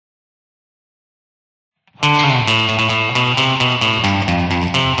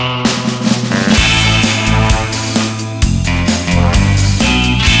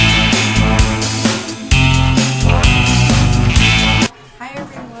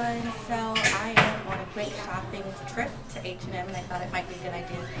everyone. So I am on a quick shopping trip to H&M and I thought it might be a good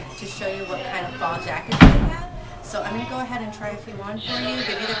idea to show you what kind of fall jackets they have. So I'm going to go ahead and try a few on for you,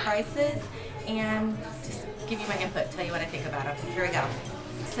 give you the prices, and just give you my input, tell you what I think about them. Here we go.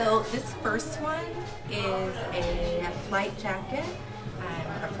 So this first one is a flight jacket,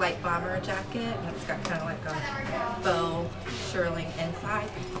 a flight bomber jacket, and it's got kind of like a faux shearling inside,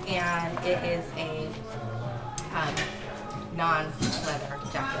 and it is a non-leather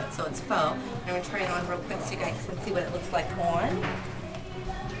jacket, so it's faux. I'm going to try it on real quick so you guys can see what it looks like on.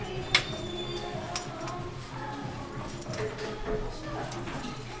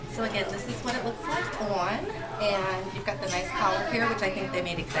 So again, this is what it looks like on, and you've got the nice collar here, which I think they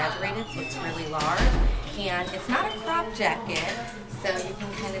made exaggerated, so it's really large. And it's not a crop jacket, so you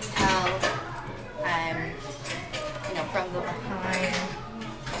can kind of tell, you know, from the behind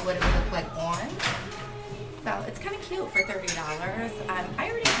what it would look like on. So it's kind of cute for $30. I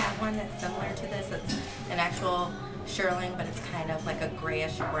already have one that's similar to this. It's an actual shearling, but it's kind of like a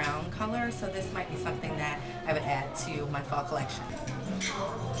grayish brown color, so this might be something that I would add to my fall collection.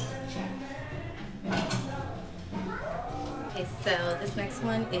 Okay, so this next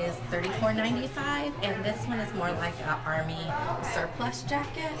one is $34.95, and this one is more like an army surplus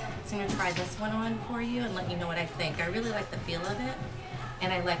jacket. So I'm going to try this one on for you and let you know what I think. I really like the feel of it,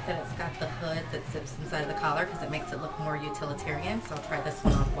 and I like that it's got the hood that zips inside of the collar because it makes it look more utilitarian, so I'll try this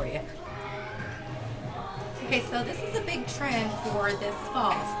one on for you. Okay, so this is a big trend for this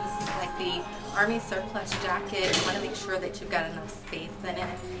fall. So this is like the army surplus jacket. You want to make sure that you've got enough space in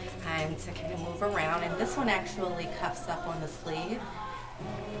it to kind of move around. And this one actually cuffs up on the sleeve.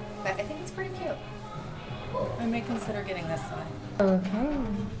 But I think it's pretty cute. I may consider getting this one. Okay.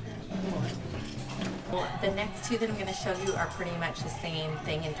 The next two that I'm going to show you are pretty much the same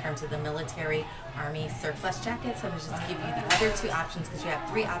thing in terms of the military army surplus jackets. So I'm going to just give you the other two options because you have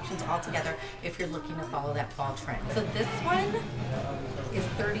three options altogether if you're looking to follow that fall trend. So this one is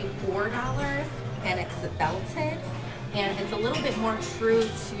 $34 and it's belted, and it's a little bit more true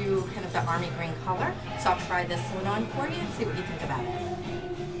to kind of the army green color. So I'll try this one on for you and see what you think about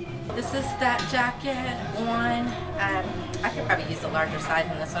it. This is that jacket on. I could probably use a larger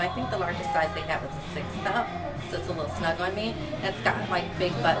size in this one. I think the largest size they have is a 6 up, so it's a little snug on me. And it's got like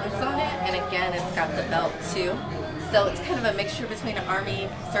big buttons on it, and again, it's got the belt too. So it's kind of a mixture between an army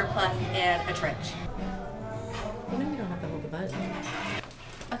surplus and a trench. You know you don't have to hold the button.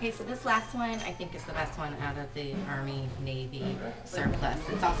 Okay, so this last one I think is the best one out of the Army Navy surplus.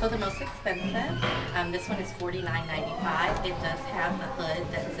 It's also the most expensive. This one is $49.95. It does have the hood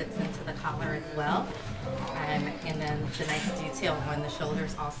that zips into the collar as well. And then the nice detail on the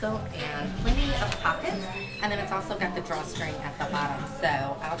shoulders also, and plenty of pockets. And then it's also got the drawstring at the bottom.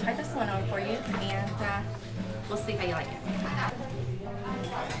 So I'll try this one on for you, and we'll see how you like it.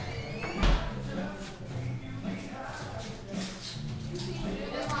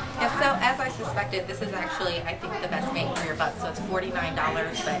 Yeah, so as I suspected, this is actually, I think, the best bang for your buck. So it's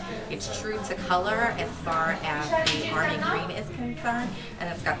 $49, but it's true to color as far as the army green is concerned. And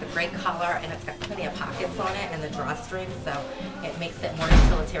it's got the great collar, and it's got plenty of pockets on it and the drawstring, so it makes it more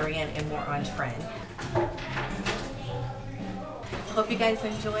utilitarian and more on trend. Hope you guys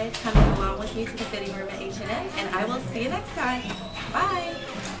enjoyed coming along with me to the fitting room at H&M, and I will see you next time. Bye!